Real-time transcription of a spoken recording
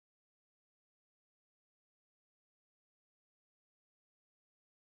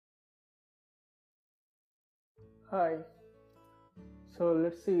Hi, so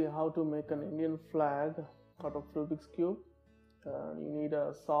let's see how to make an Indian flag out of Rubik's cube. You need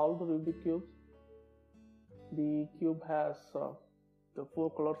a solved Rubik cube. The cube has the four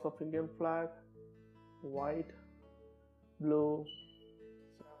colors of Indian flag: white, blue,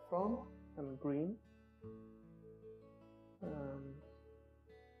 saffron, and green.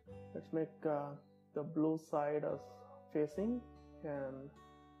 Let's make the blue side as facing and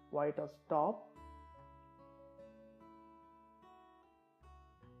white as top.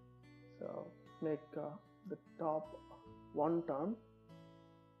 So make the top one turn,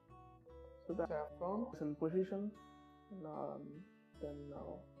 so the saffron is in position. Then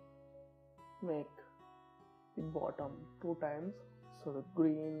make the bottom two times, so the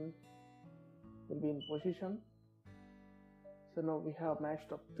green will be in position. So now we have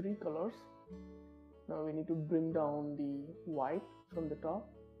matched up three colors. Now we need to bring down the white from the top.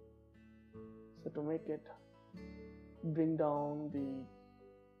 So to make it, bring down the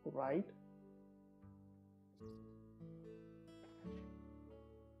right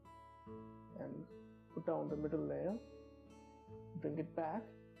and put down the middle layer, bring it back,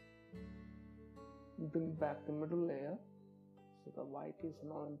 bring back the middle layer, so the white is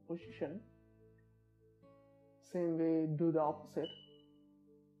now in position. Same way, do the opposite,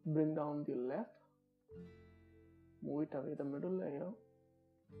 bring down the left, move it away the middle layer,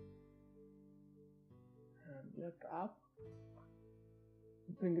 and left up,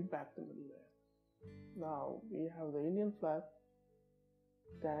 bring it back the middle layer. Now we have the Indian flag.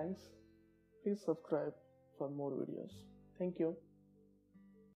 Thanks. Please subscribe for more videos. Thank you.